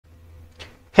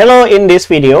Hello, in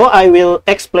this video, I will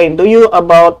explain to you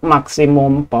about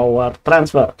maximum power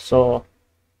transfer. So,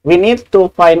 we need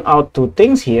to find out two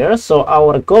things here. So,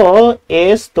 our goal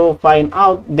is to find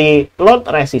out the load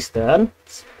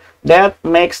resistance that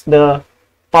makes the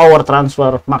power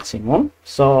transfer maximum.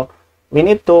 So, we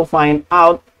need to find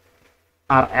out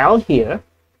RL here.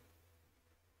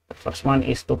 The first one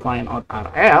is to find out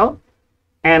RL.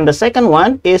 And the second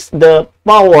one is the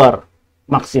power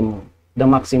maximum. The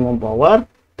maximum power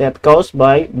that caused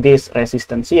by this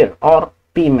resistance here, or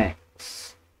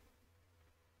Pmax.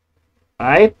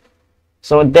 Right?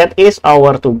 So that is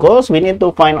our two goals. We need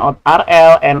to find out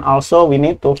RL and also we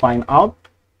need to find out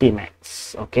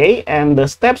Pmax. Okay, and the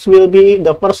steps will be,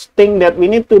 the first thing that we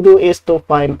need to do is to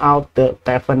find out the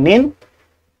Thevenin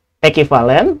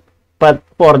equivalent. But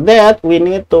for that, we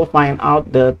need to find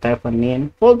out the Thevenin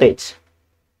voltage.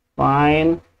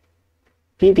 Find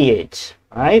VTH,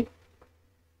 right?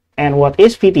 And what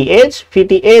is VTH?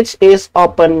 VTH is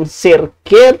open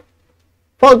circuit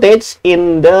voltage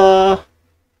in the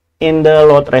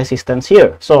load resistance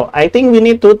here. So I think we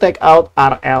need to take out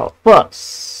RL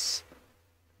first.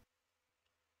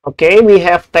 Okay, we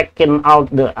have taken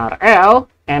out the RL,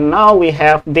 and now we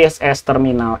have this as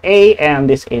terminal A and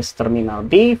this is terminal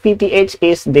B. VTH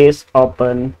is this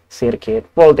open circuit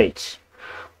voltage.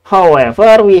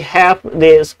 However, we have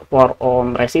this 4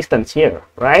 ohm resistance here,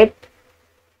 right?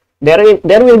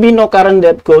 There will be no current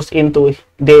that goes into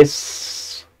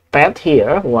this path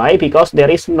here. Why? Because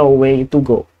there is no way to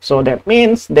go. So that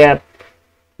means that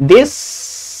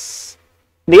this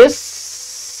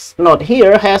node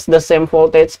here has the same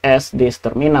voltage as this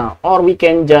terminal, or we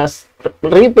can just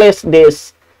replace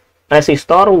this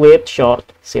resistor with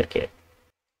short circuit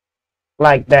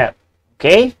like that.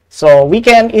 Okay, so we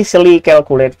can easily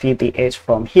calculate VTH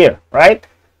from here, right?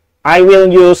 I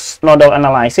will use nodal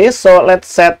analysis. So let's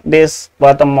set this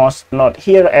bottommost node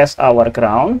here as our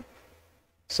ground.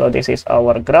 So this is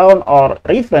our ground or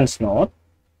reference node.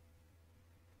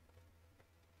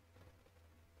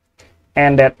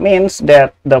 And that means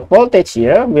that the voltage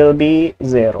here will be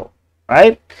 0,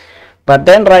 right? But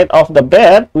then right off the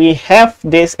bat, we have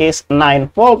this is 9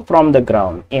 volt from the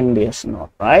ground in this node,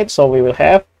 right? So we will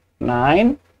have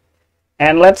 9.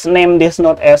 And let's name this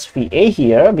node as VA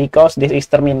here because this is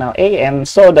terminal A, and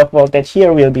so the voltage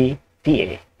here will be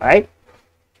VA, right?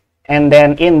 And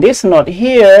then in this node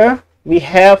here, we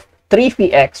have 3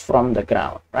 Vx from the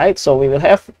ground, right? So we will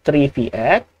have 3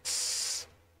 Vx.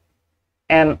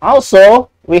 And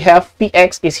also, we have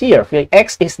Vx is here.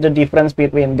 Vx is the difference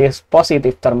between this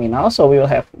positive terminal, so we will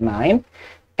have 9,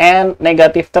 and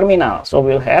negative terminal, so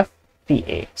we'll have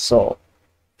VA. So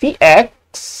Vx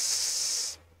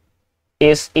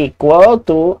is equal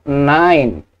to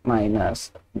 9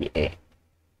 minus VA.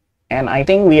 And I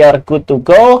think we are good to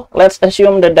go. Let's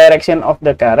assume the direction of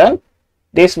the current.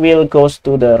 This will goes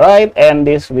to the right and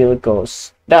this will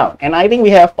goes down. And I think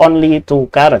we have only 2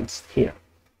 currents here.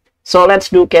 So let's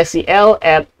do KCL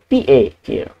at VA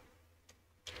here.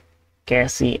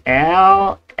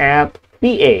 KCL at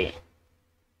VA.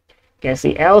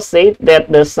 KCL said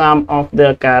that the sum of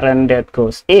the current that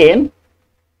goes in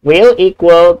will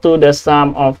equal to the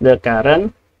sum of the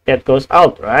current that goes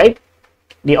out, right?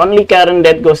 The only current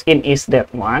that goes in is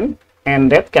that one,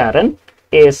 and that current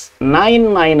is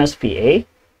 9 minus VA,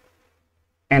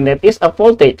 and that is a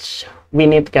voltage. We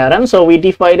need current, so we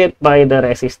divide it by the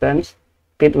resistance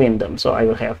between them. So I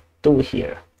will have 2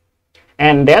 here,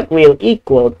 and that will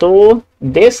equal to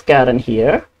this current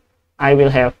here. I will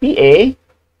have VA,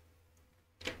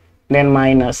 then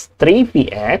minus 3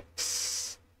 Vx.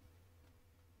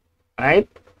 Right,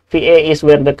 VA is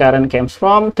where the current comes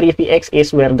from, 3Vx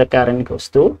is where the current goes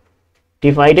to,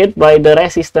 divided by the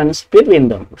resistance between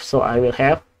them. So I will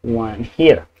have 1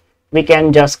 here. We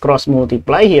can just cross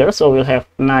multiply here, so we'll have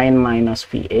 9 minus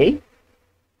VA,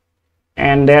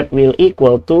 and that will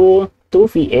equal to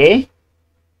 2VA,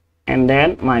 and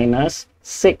then minus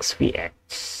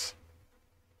 6Vx.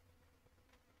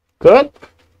 Good.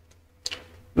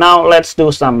 Now let's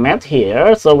do some math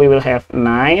here. So we will have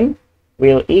 9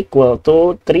 will equal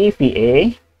to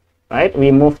 3VA, right?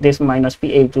 We move this minus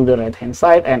VA to the right hand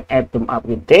side and add them up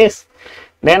with this.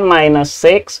 Then minus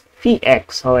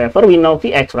 6Vx. However, we know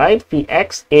Vx, right?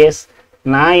 Vx is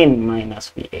 9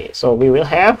 minus VA. So we will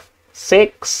have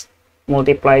 6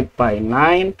 multiplied by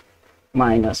 9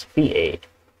 minus VA.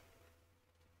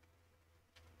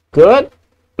 Good.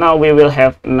 Now we will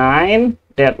have 9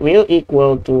 that will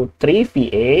equal to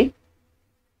 3VA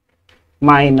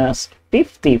minus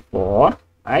 54,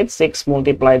 right? 6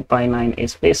 multiplied by 9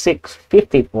 is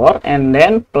 54, and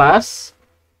then plus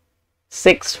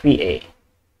 6VA.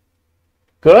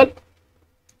 Good.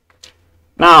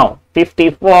 Now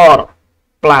 54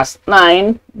 plus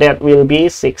 9, that will be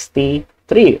 63,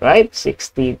 right?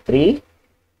 63,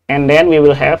 and then we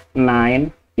will have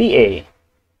 9 VA.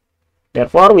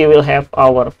 Therefore, we will have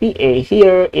our VA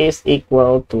here is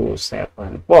equal to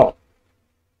 7 volt.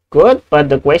 Good, but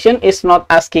the question is not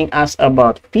asking us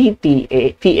about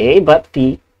VA, but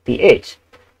VTH.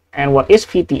 And what is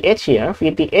VTH here?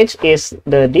 VTH is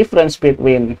the difference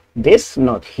between this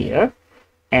node here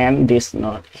and this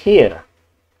node here.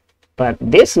 But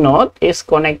this node is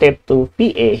connected to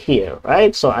VA here,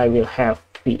 right? So I will have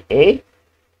VA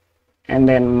and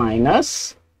then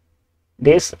minus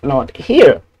this node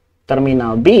here,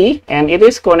 terminal B, and it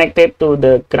is connected to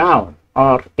the ground,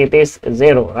 or it is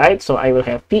 0, right? So I will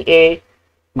have VA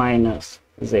minus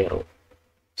 0.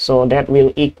 So that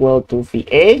will equal to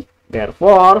VA.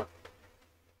 Therefore,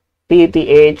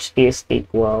 VTH is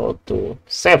equal to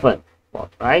 7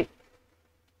 volt, right?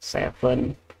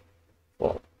 7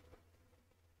 volt.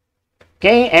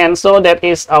 Okay, and so that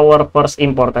is our first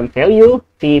important value.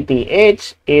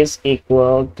 VTH is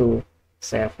equal to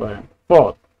 7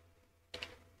 volt.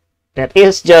 That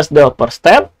is just the first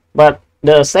step, but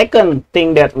the second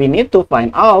thing that we need to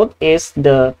find out is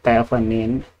the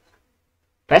Thevenin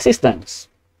resistance.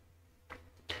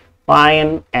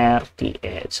 Find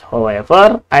RTH.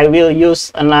 However, I will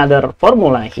use another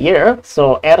formula here.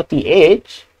 So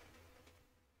RTH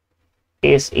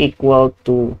is equal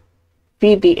to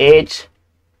VTH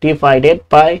divided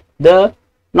by the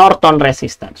Norton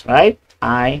resistance, right?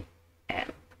 IN.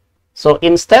 So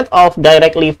instead of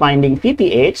directly finding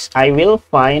VTH, I will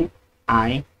find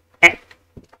IN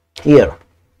here,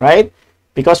 right?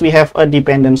 Because we have a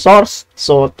dependent source,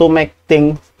 so to make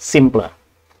things simpler.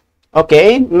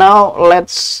 Okay, now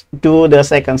let's do the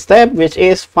second step, which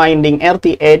is finding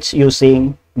RTH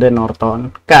using the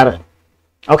Norton current.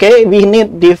 Okay, we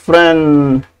need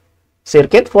different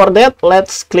circuit for that.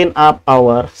 Let's clean up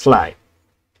our slide.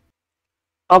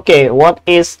 Okay, what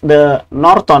is the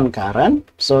Norton current?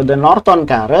 So the Norton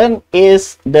current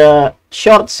is the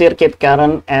short circuit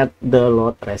current at the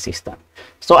load resistance.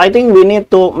 So I think we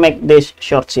need to make this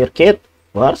short circuit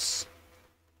first.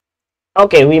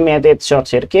 Okay, we made it short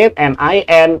circuit, and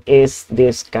IN is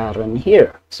this current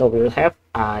here. So we will have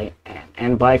IN,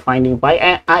 and by finding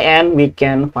IN, we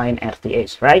can find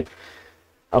RTH, right?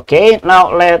 Okay,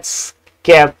 now let's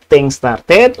get things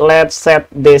started. Let's set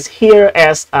this here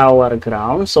as our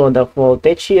ground, so the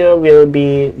voltage here will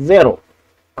be 0,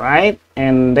 right?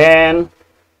 And then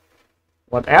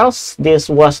what else? This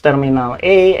was terminal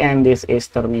A and this is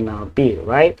terminal B,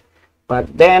 right? But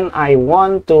then I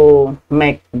want to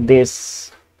make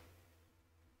this,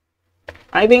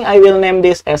 I think I will name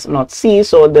this as node C,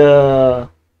 so the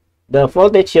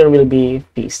voltage here will be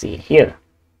VC here.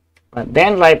 But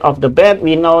then right off the bat,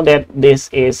 we know that this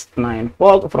is 9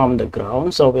 volt from the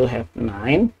ground, so we'll have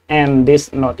 9, and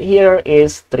this node here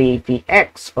is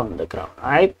 3Vx from the ground,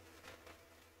 right?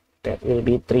 That will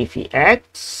be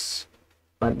 3Vx.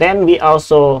 But then we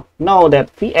also know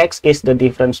that Vx is the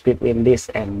difference between this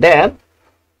and that.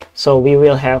 So we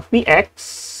will have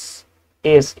Vx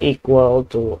is equal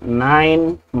to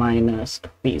 9 minus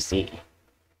Vc.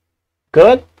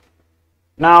 Good.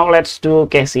 Now let's do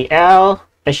KCL.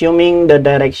 Assuming the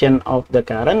direction of the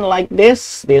current like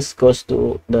this. This goes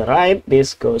to the right,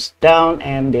 this goes down,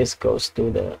 and this goes to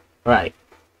the right.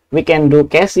 We can do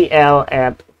KCL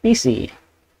at Vc.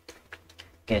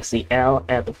 KCL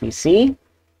at Vc.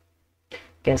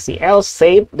 KCL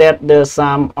said that the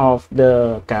sum of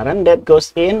the current that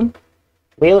goes in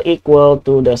will equal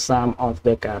to the sum of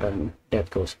the current that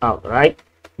goes out, right?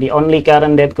 The only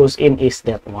current that goes in is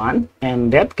that one,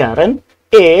 and that current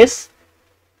is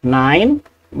 9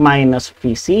 minus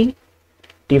Vc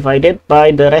divided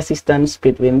by the resistance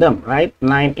between them, right?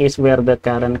 9 is where the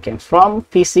current came from,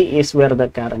 Vc is where the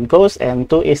current goes, and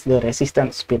 2 is the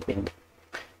resistance between them.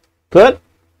 Good.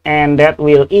 And that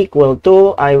will equal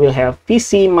to, I will have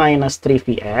Vc minus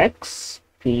 3Vx,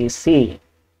 Vc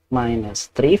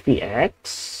minus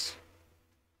 3Vx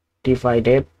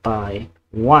divided by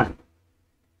 1.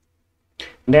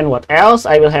 Then what else?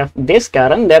 I will have this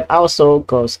current that also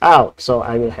goes out. So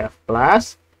I will have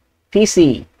plus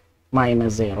Vc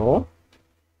minus 0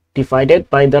 divided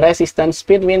by the resistance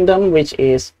between them, which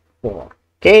is 4.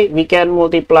 Okay, we can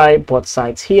multiply both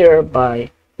sides here by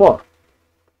 4.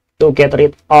 To get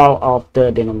rid all of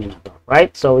the denominator,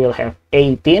 right? So we'll have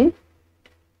 18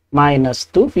 minus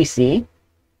 2 Vc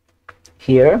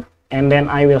here, and then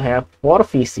I will have 4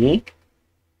 Vc,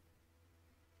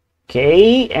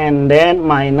 okay, and then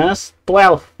minus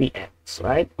 12 Vx,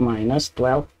 right? Minus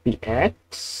 12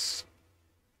 Vx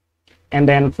And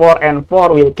then 4 and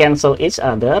 4 will cancel each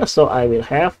other, so I will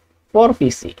have 4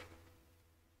 VC.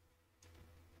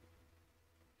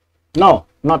 No,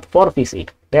 not 4 VC.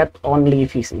 That only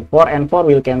VC. 4 and 4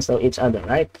 will cancel each other,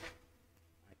 right? Like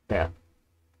that.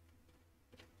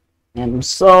 And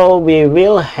so we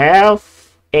will have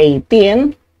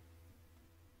 18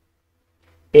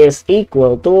 is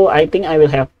equal to, I think I will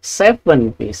have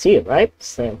 7 VC, right?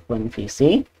 7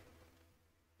 VC.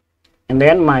 And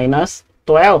then minus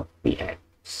 12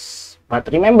 Px. But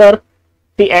remember,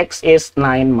 Px is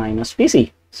 9 minus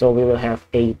VC. So we will have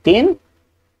 18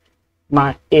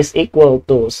 is equal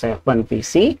to 7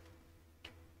 VC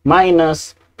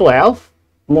minus 12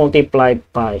 multiplied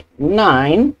by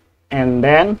 9. And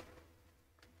then,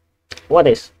 what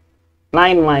is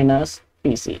 9 minus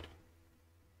VC?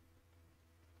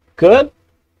 Good.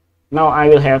 Now I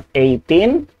will have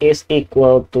 18 is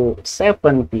equal to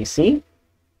 7 VC.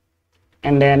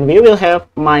 And then we will have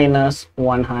minus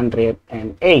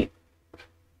 108.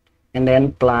 And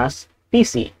then plus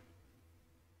VC.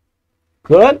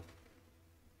 Good.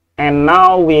 And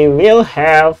now we will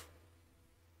have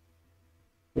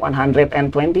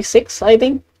 126, I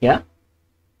think. Yeah.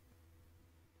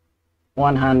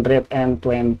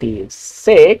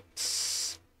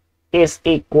 126 is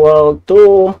equal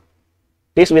to,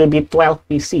 this will be 12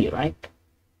 VC, right?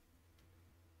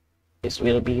 This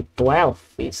will be 12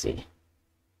 VC.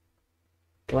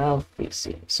 12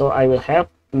 VC. So I will have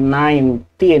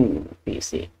 19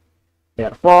 VC.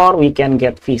 Therefore, we can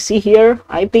get VC here.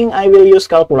 I think I will use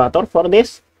calculator for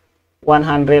this.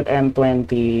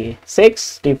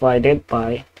 126 divided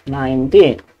by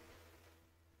 19.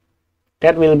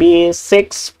 That will be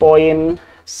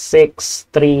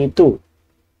 6.632.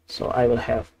 So I will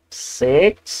have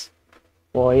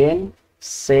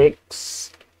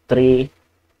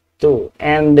 6.632.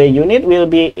 And the unit will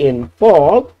be in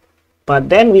volt. But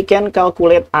then we can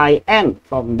calculate IN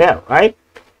from there, right?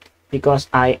 Because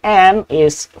IN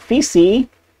is VC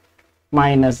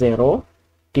minus 0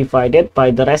 divided by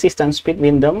the resistance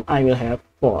between them. I will have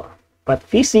 4. But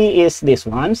VC is this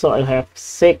one, so I'll have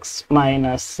 6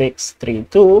 minus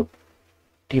 632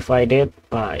 divided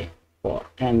by 4.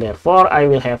 And therefore, I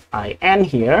will have IN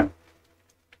here.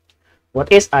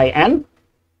 What is IN?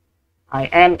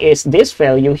 IN is this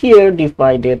value here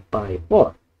divided by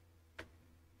 4.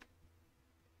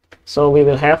 So we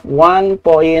will have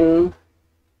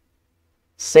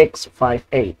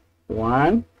 1.658.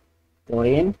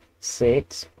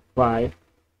 1.658.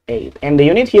 And the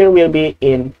unit here will be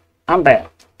in ampere.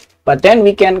 But then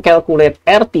we can calculate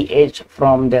RTH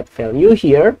from that value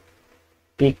here,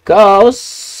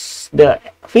 because the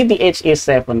VTH is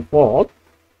 7 volt.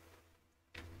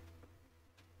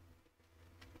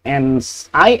 And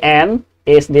IN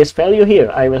is this value here.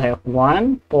 I will have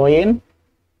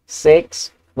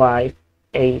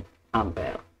 1.658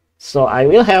 ampere. So I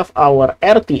will have our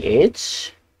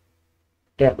RTH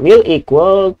that will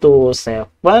equal to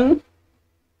 7.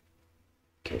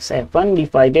 Okay, 7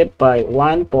 divided by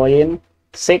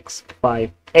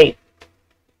 1.658.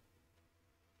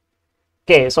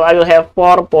 Okay, so I will have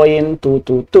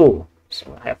 4.222.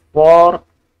 So I have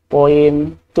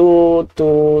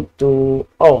 4.222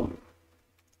 ohm.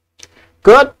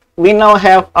 Good. We now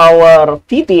have our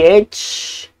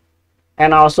VTH,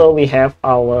 and also we have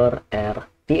our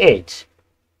RTH.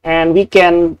 And we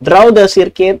can draw the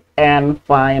circuit and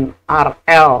find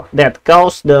RL that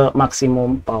causes the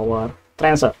maximum power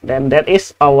transfer. Then that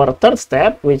is our third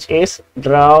step, which is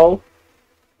draw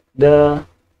the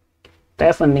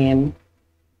Thevenin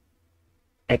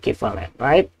equivalent,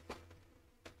 right?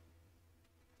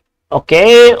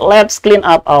 Okay, let's clean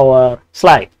up our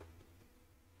slide.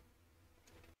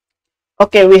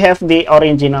 Okay, we have the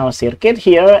original circuit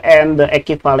here, and the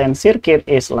equivalent circuit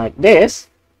is like this.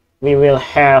 We will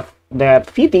have that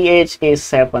VTH is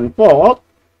 7 volt,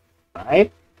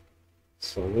 right?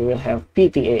 So we will have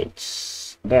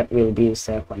VTH that will be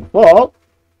 7 volt.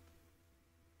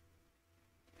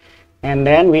 And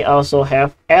then we also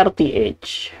have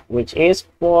RTH, which is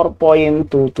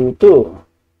 4.222.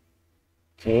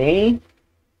 Okay,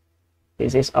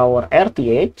 this is our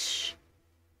RTH.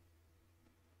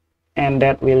 And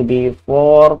that will be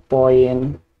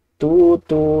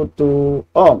 4.222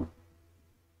 ohm.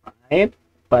 Right?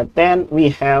 But then we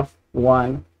have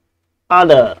one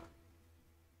other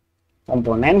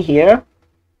component here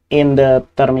in the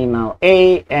terminal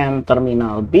A and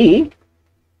terminal B,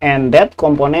 and that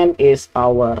component is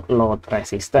our load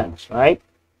resistance, right?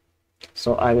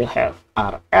 So I will have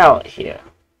RL here.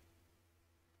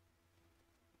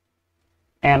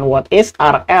 And what is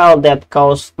RL that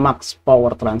causes max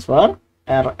power transfer?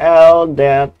 RL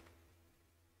that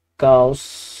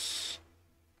causes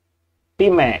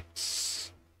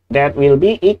Pmax that will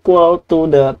be equal to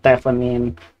the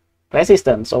Thevenin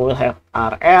resistance. So we'll have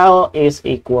RL is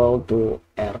equal to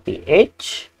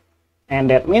RTH, and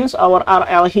that means our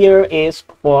RL here is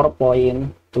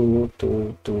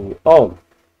 4.222 ohm.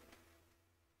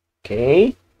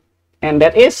 Okay, and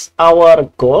that is our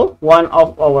goal, one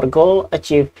of our goal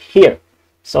achieved here.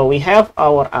 So we have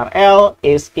our RL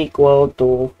is equal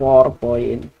to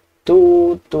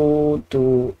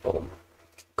 4.222 ohm.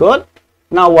 Good.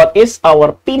 Now what is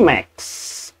our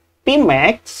Pmax?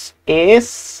 Pmax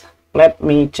is, let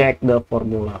me check the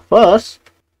formula first.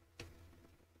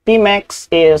 Pmax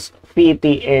is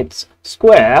VTH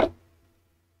squared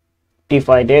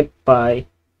divided by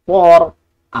 4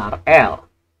 RL,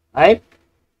 right?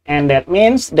 And that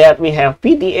means that we have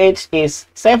VTH is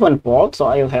 7 volts, so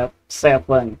I will have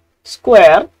 7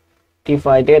 squared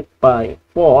divided by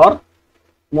 4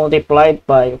 multiplied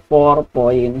by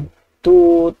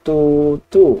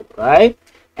 4.222, right?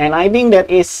 And I think that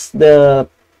is the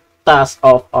task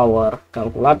of our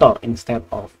calculator instead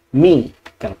of me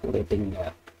calculating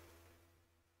that.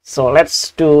 So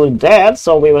let's do that.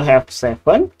 So we will have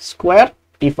 7 squared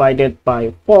divided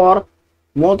by 4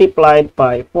 multiplied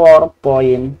by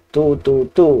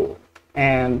 4.222,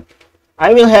 and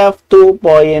I will have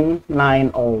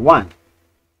 2.901.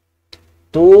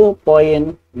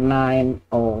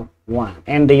 2.901,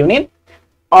 and the unit,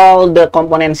 all the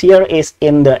components here is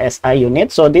in the SI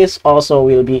unit, so this also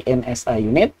will be in SI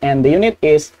unit, and the unit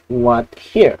is watt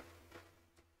here.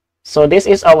 So this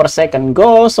is our second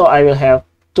goal, so I will have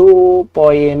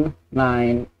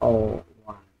 2.901.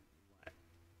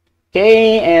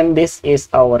 Okay, and this is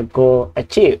our goal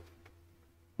achieved.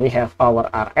 We have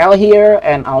our RL here,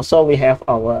 and also we have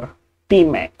our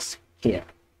Pmax here.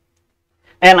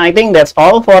 And I think that's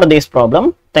all for this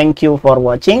problem. Thank you for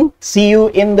watching. See you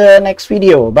in the next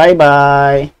video. Bye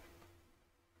bye.